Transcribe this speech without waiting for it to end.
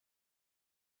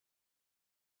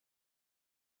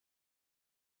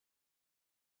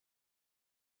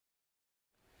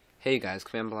Hey guys,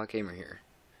 Command Block Gamer here,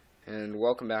 and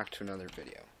welcome back to another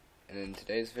video. And in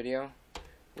today's video,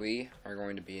 we are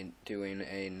going to be doing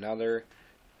another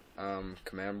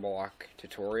command block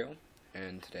tutorial,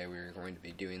 and today we are going to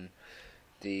be doing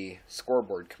the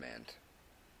scoreboard command.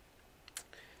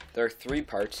 There are three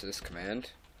parts to this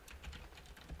command.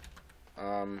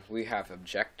 We have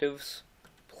objectives,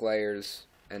 players,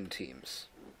 and teams.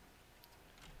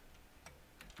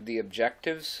 The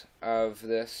objectives of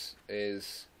this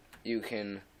is you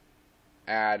can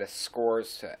add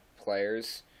scores to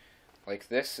players. Like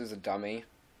this is a dummy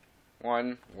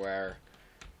one where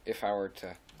if I were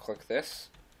to click this,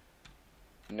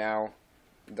 now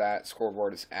that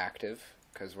scoreboard is active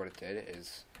because what it did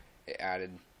is it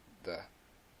added the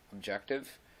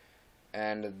objective,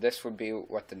 and this would be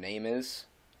what the name is,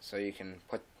 so you can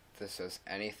put this as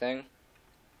anything,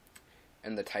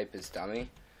 and the type is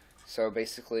dummy. So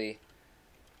basically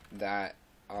that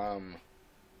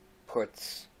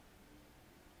puts,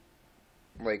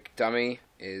 like, dummy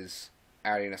is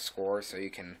adding a score, so you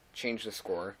can change the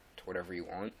score to whatever you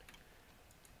want.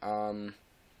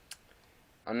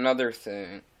 Another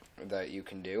thing that you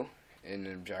can do in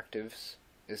objectives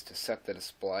is to set the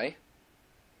display.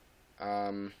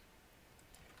 For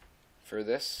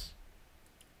this,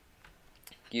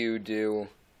 you do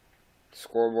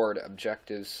scoreboard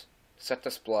objectives set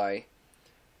display,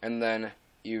 and then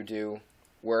you do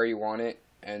where you want it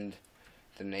and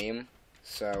the name.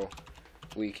 So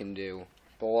we can do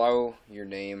below your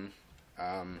name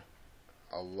a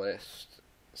list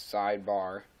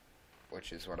sidebar,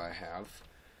 which is what I have,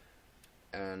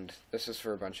 and this is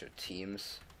for a bunch of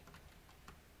teams.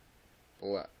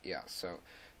 Yeah, so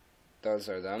those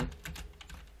are them.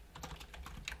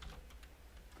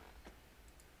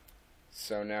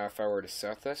 So now if I were to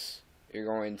set this, you're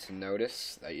going to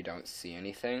notice that you don't see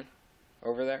anything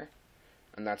over there,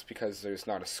 and that's because there's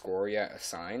not a score yet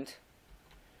assigned.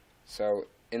 So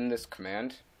in this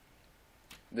command,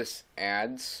 this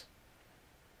adds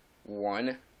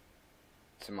 1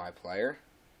 to my player.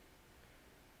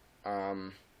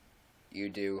 You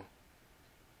do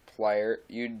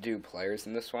players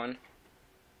in this one.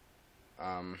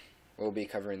 We'll be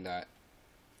covering that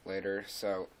later.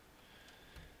 So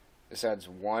this adds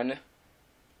 1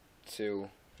 to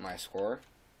my score.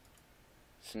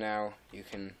 So now you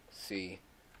can see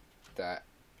that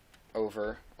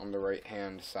over on the right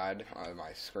hand side of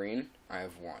my screen I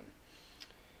have 1.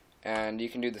 And you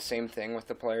can do the same thing with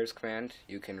the players command.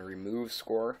 You can remove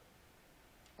score,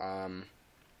 and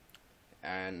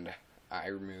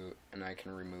I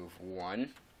can remove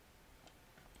 1.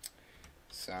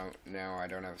 So now I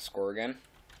don't have a score again.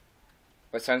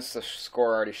 But since the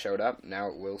score already showed up, now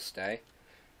it will stay.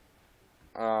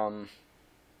 And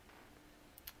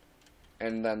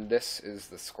then this is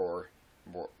the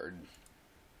scoreboard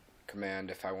command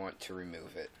if I want to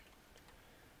remove it.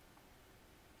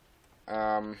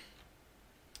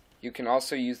 You can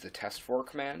also use the test4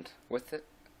 command with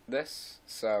this.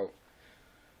 So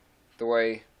the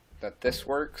way that this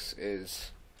works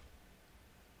is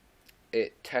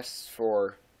it tests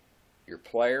for your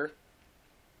player.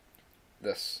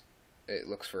 It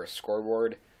looks for a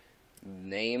scoreboard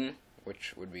name,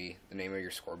 which would be the name of your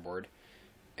scoreboard,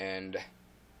 and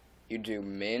you do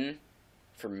min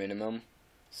for minimum,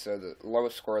 so the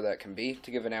lowest score that can be to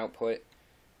give an output,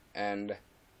 and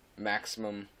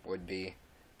maximum would be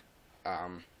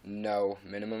no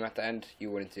minimum at the end.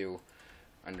 You wouldn't do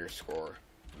underscore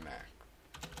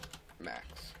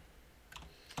max.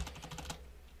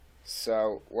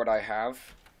 So what I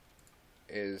have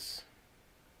is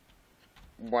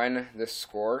when this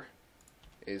score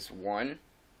is 1,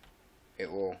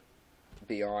 it will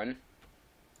be on.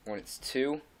 When it's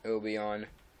 2, it will be on,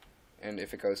 and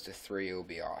if it goes to 3, it will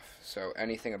be off. So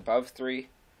anything above 3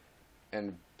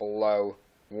 and below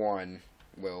 1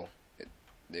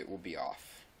 it will be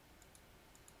off.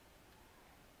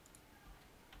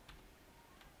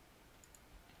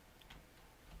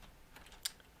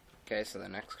 Okay, so the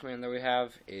next command that we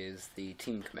have is the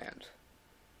team command.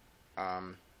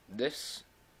 This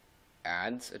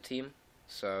adds a team,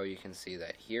 so you can see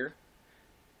that here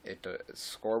it does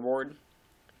scoreboard,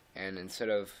 and instead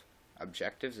of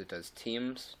objectives it does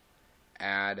teams,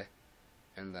 add,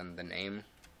 and then the name,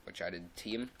 which I did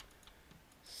team.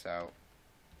 So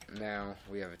now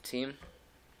we have a team,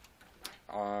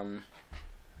 and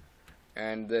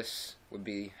this would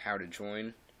be how to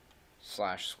join,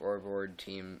 /scoreboard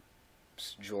teams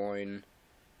join,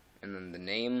 and then the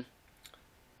name.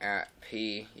 At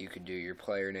P you could do your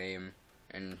player name,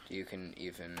 and you can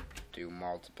even do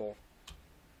multiple.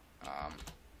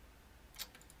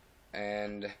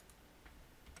 And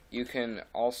you can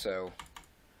also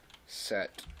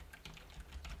set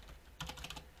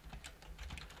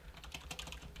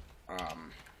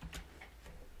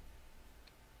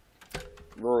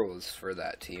rules for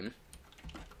that team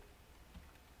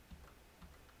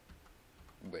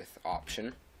with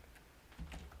option,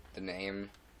 the name,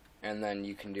 and then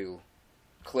you can do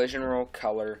collision rule,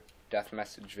 color, death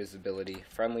message visibility,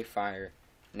 friendly fire,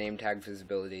 name tag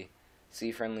visibility,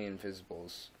 see friendly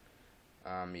invisibles.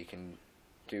 You can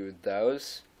do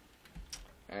those,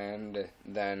 and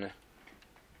then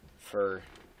for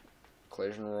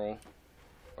collision rule,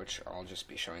 which I'll just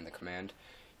be showing the command,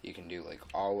 you can do like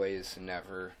always,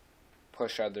 never,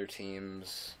 push other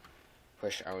teams,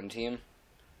 push own team,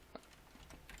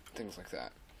 things like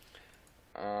that.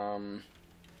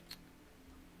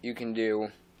 You can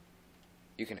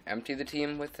empty the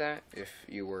team with that if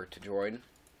you were to join.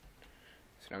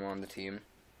 So I'm on the team.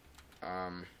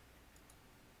 Now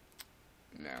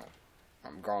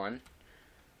I'm gone.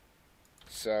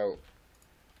 So,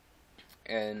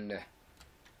 and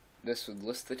this would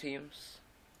list the teams.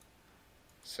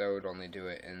 So it would only do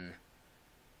it in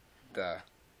the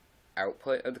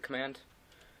output of the command.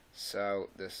 So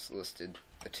this listed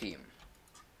the team.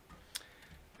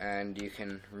 And you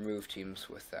can remove teams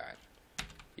with that.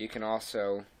 You can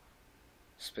also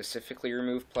specifically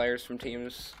remove players from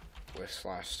teams with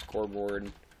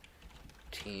 /scoreboard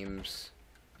teams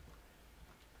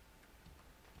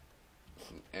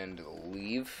and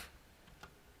leave,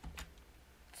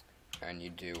 and you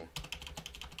do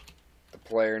the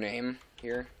player name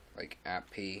here, like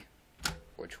 @p,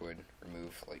 which would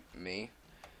remove like me,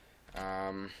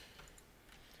 and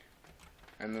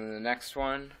then the next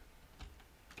one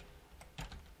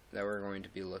that we're going to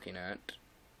be looking at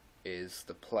is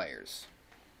the players.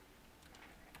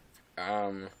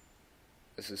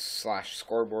 This is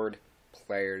 /scoreboard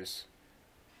players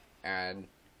add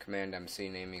command MC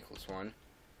name equals 1.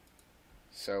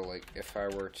 So like if I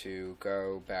were to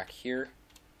go back here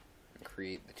and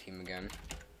create the team again,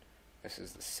 this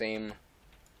is the same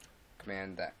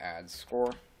command that adds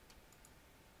score.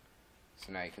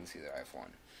 So now you can see that I have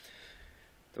 1.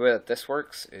 The way that this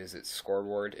works is it's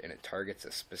scoreboard and it targets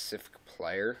a specific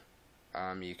player.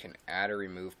 You can add or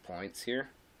remove points here,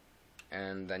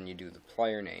 and then you do the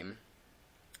player name,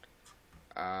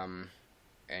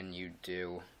 and you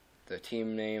do the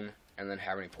team name, and then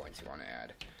how many points you want to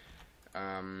add.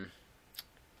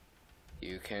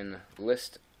 You can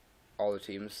list all the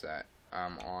teams that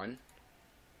I'm on,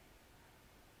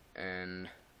 and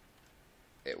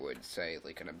it would say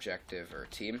like an objective or a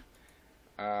team.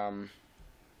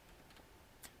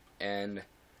 And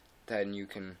then you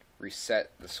can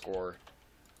reset the score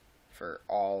for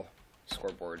all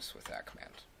scoreboards with that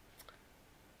command.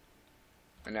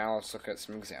 And now let's look at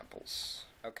some examples.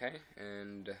 Okay,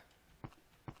 and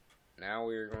now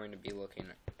we're going to be looking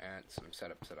at some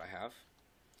setups that I have.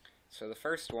 So the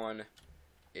first one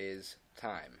is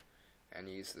time, and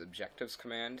you use the objectives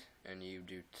command, and you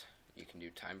can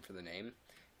do time for the name.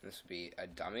 And this would be a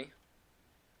dummy.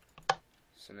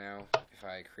 So now if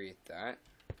I create that,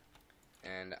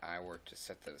 and I were to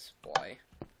set the display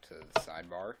to the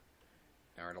sidebar,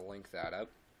 now we're going to link that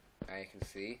up, now you can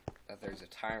see that there's a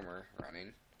timer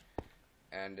running,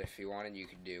 and if you wanted you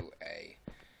could do a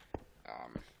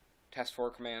test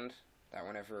for command that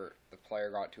whenever the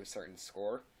player got to a certain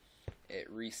score, it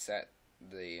reset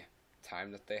the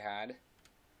time that they had,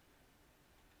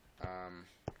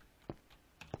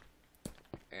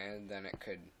 and then it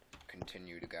could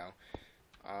continue to go.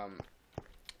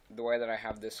 The way that I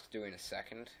have this doing a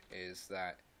second is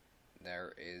that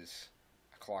there is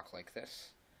a clock like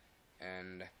this,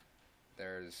 and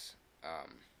there's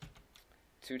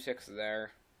 2 ticks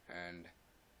there, and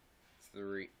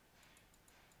 4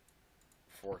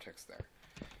 ticks there.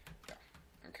 Yeah,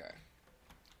 okay.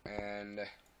 And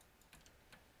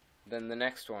then the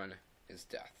next one is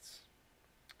deaths.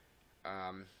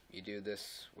 You do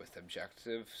this with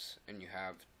objectives, and you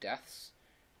have deaths,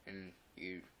 and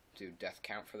you do death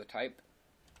count for the type.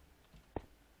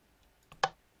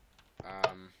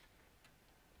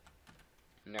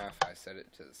 Now if I set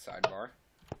it to the sidebar,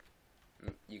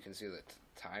 you can see that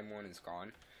time one is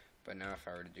gone, but now if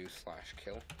I were to do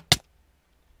 /kill,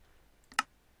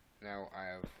 now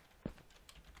I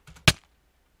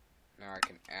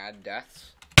can add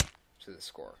deaths to the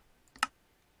score.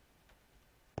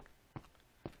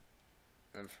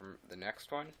 And from the next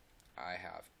one, I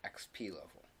have XP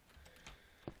level.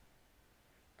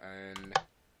 And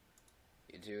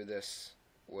you do this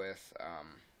with,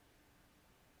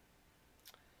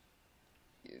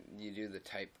 you do the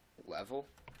type level,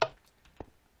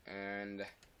 and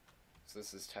so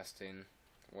this is testing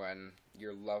when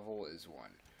your level is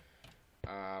 1.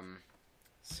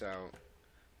 So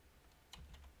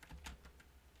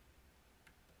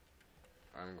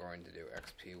I'm going to do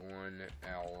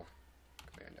XP1L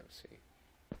Command MC.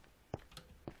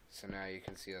 So now you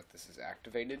can see that this is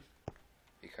activated,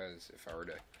 because if I were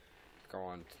to go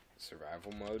on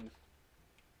survival mode,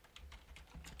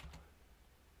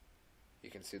 you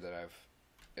can see that I've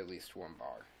at least one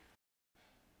bar.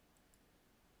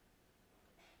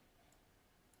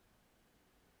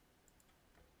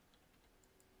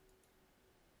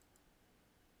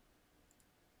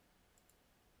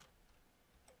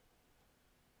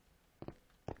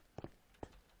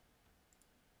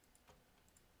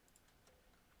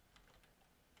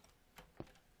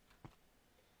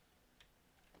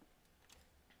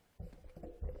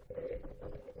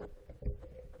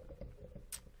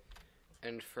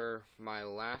 And for my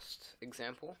last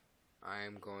example,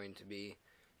 I'm going to be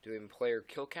doing player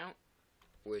kill count,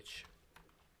 which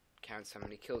counts how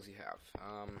many kills you have.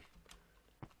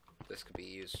 This could be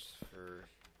used for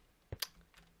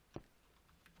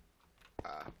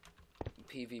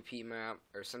PvP map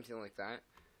or something like that,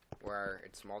 where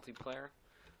it's multiplayer.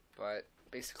 But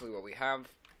basically what we have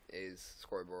is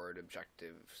scoreboard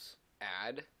objectives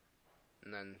add,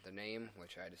 and then the name,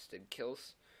 which I just did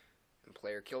kills, and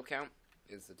player kill count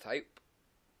is the type.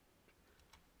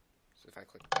 So if I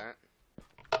click that,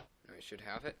 I should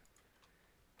have it.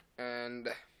 And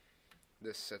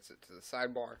this sets it to the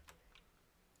sidebar.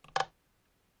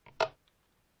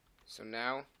 So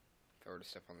now, if I were to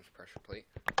step on this pressure plate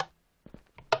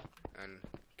and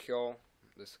kill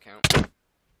this account,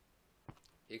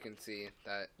 you can see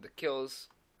that the kills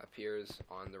appears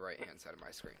on the right hand side of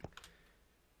my screen.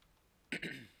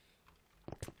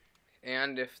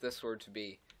 And if this were to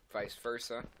be vice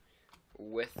versa,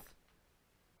 with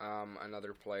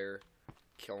another player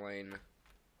killing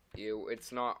you,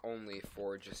 it's not only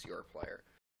for just your player.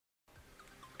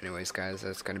 Anyways guys,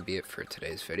 that's going to be it for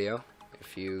today's video.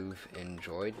 If you've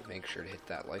enjoyed, make sure to hit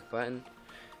that like button,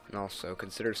 and also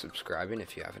consider subscribing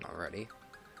if you haven't already.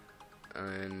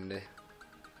 And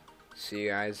see you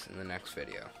guys in the next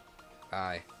video.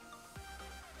 Bye.